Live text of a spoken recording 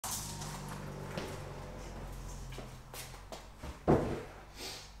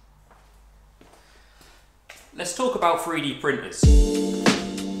Let's talk about 3D printers.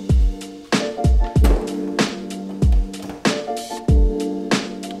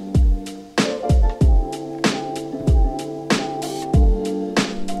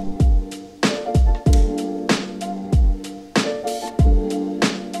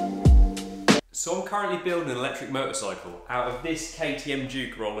 So I'm currently building an electric motorcycle out of this KTM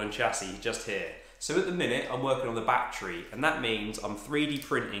Duke Roland chassis just here. So at the minute I'm working on the battery, and that means I'm 3D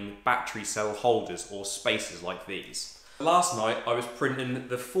printing battery cell holders or spacers like these. Last night I was printing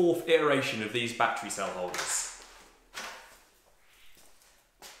the 4th iteration of these battery cell holders.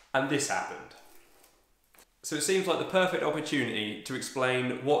 And this happened. So it seems like the perfect opportunity to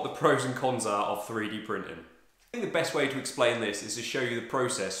explain what the pros and cons are of 3D printing. I think the best way to explain this is to show you the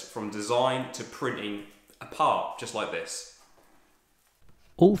process from design to printing a part, just like this.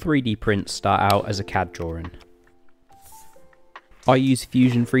 All 3D prints start out as a CAD drawing. I use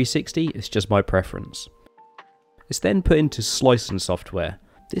Fusion 360, it's just my preference. It's then put into slicing software.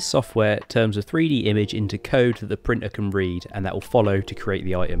 This software turns a 3D image into code that the printer can read and that will follow to create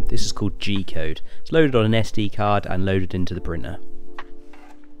the item. This is called G-code. It's loaded on an SD card and loaded into the printer.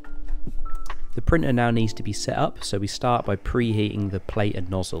 The printer now needs to be set up, so we start by preheating the plate and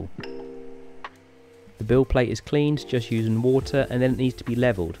nozzle. The build plate is cleaned just using water, and then it needs to be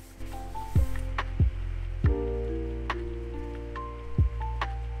levelled.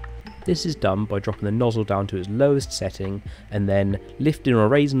 This is done by dropping the nozzle down to its lowest setting and then lifting or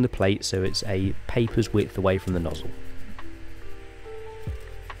raising the plate so it's a paper's width away from the nozzle.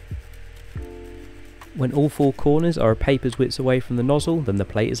 When all 4 corners are a paper's width away from the nozzle, then the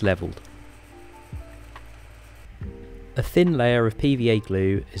plate is levelled. A thin layer of PVA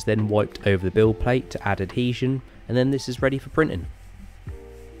glue is then wiped over the build plate to add adhesion, and then this is ready for printing.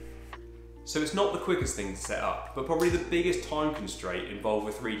 So it's not the quickest thing to set up, but probably the biggest time constraint involved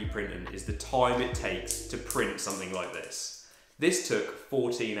with 3D printing is the time it takes to print something like this. This took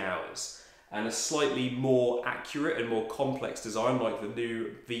 14 hours, and a slightly more accurate and more complex design like the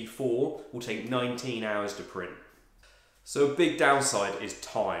new V4 will take 19 hours to print. So a big downside is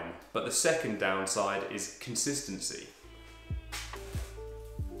time, but the second downside is consistency.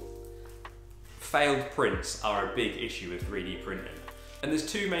 Failed prints are a big issue with 3D printing. And there's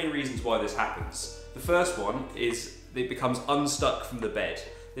 2 main reasons why this happens. The first one is it becomes unstuck from the bed.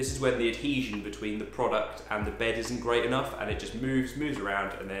 This is when the adhesion between the product and the bed isn't great enough and it just moves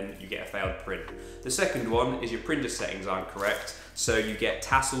around, and then you get a failed print. The second one is your printer settings aren't correct, so you get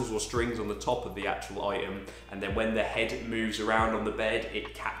tassels or strings on the top of the actual item, and then when the head moves around on the bed,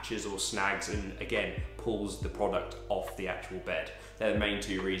 it catches or snags and again pulls the product off the actual bed. They're the main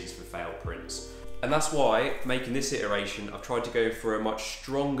 2 reasons for failed prints. And that's why, making this iteration, I've tried to go for a much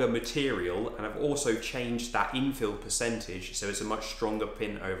stronger material, and I've also changed that infill percentage so it's a much stronger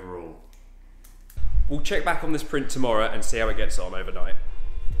pin overall. We'll check back on this print tomorrow and see how it gets on overnight.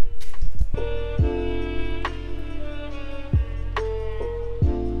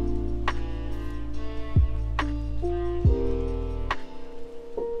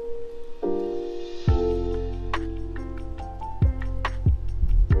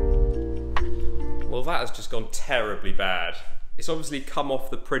 Well, that has just gone terribly bad. It's obviously come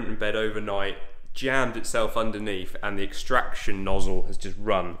off the printing bed overnight, jammed itself underneath, and the extraction nozzle has just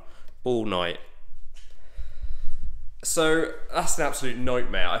run all night. So that's an absolute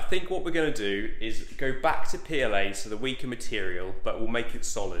nightmare. I think what we're going to do is go back to PLA, so the weaker material, but we'll make it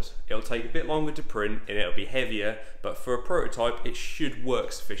solid. It'll take a bit longer to print and it'll be heavier, but for a prototype it should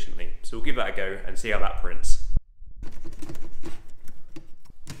work sufficiently. So we'll give that a go and see how that prints.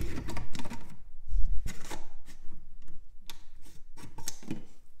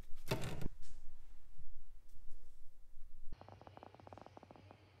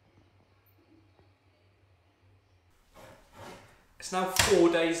 It's now 4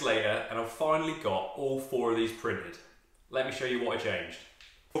 days later and I've finally got all 4 of these printed. Let me show you what I changed.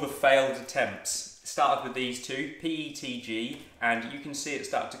 All the failed attempts started with these 2, PETG, and you can see it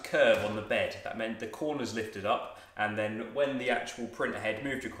started to curve on the bed. That meant the corners lifted up, and then when the actual printer head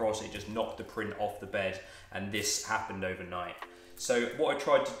moved across, it just knocked the print off the bed, and this happened overnight. So what I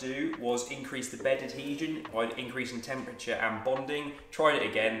tried to do was increase the bed adhesion by increasing temperature and bonding. Tried it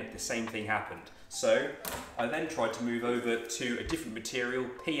again, the same thing happened. So I then tried to move over to a different material,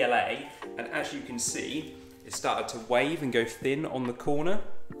 PLA, and as you can see, it started to wave and go thin on the corner.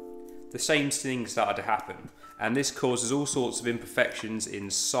 The same thing started to happen, and this causes all sorts of imperfections in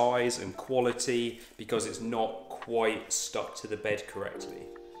size and quality because it's not quite stuck to the bed correctly.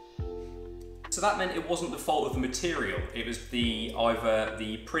 So that meant it wasn't the fault of the material, it was either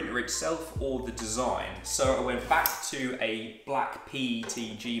the printer itself or the design. So I went back to a black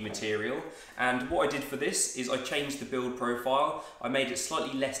PETG material, and what I did for this is I changed the build profile. I made it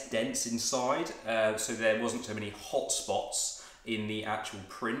slightly less dense inside, so there wasn't so many hot spots in the actual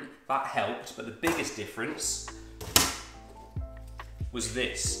print. That helped, but the biggest difference was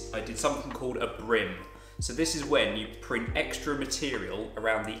this. I did something called a brim. So this is when you print extra material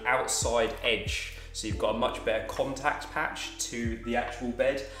around the outside edge. So you've got a much better contact patch to the actual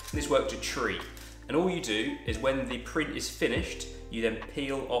bed. This worked a treat. And all you do is when the print is finished, you then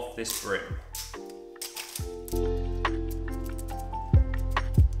peel off this brim.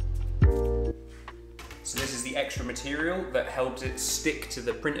 So this is the extra material that helps it stick to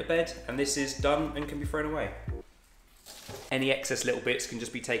the printer bed, and this is done and can be thrown away. Any excess little bits can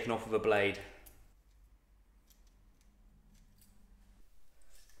just be taken off with a blade.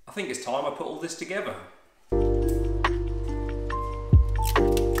 I think it's time I put all this together.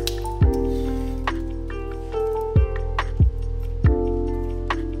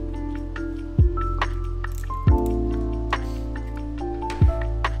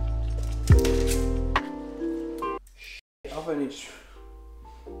 I've only...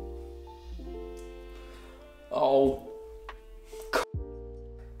 Oh.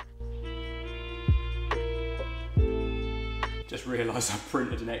 Just realised I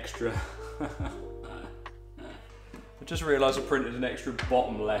printed an extra. I just realised I printed an extra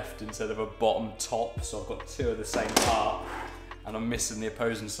bottom left instead of a bottom top, so I've got two of the same part, and I'm missing the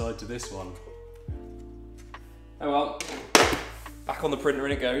opposing side to this one. Oh well, back on the printer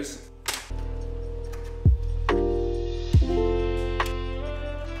and it goes.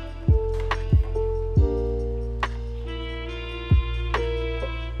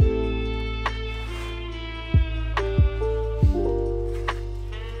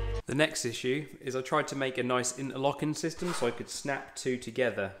 The next issue is I tried to make a nice interlocking system so I could snap two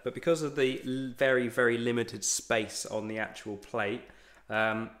together, but because of the very, very limited space on the actual plate,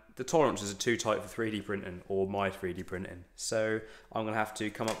 the tolerances are too tight for 3D printing, or my 3D printing. So I'm going to have to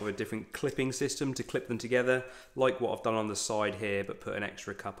come up with a different clipping system to clip them together, like what I've done on the side here, but put an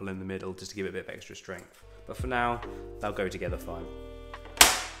extra couple in the middle just to give it a bit of extra strength. But for now, they'll go together fine.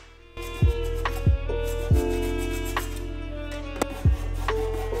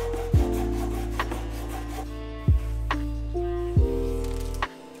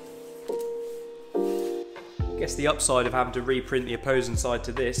 I guess the upside of having to reprint the opposing side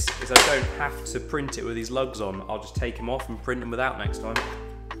to this is I don't have to print it with these lugs on. I'll just take them off and print them without next time.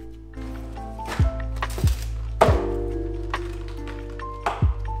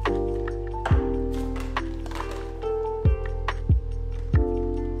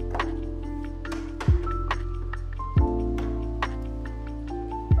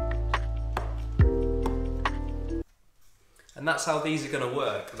 And that's how these are going to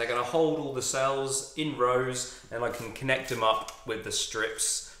work. They're going to hold all the cells in rows, and I can connect them up with the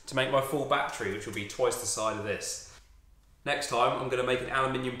strips to make my full battery, which will be twice the size of this. Next time, I'm going to make an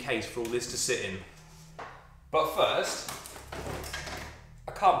aluminium case for all this to sit in. But first,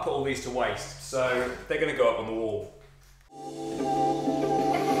 I can't put all these to waste, so they're going to go up on the wall.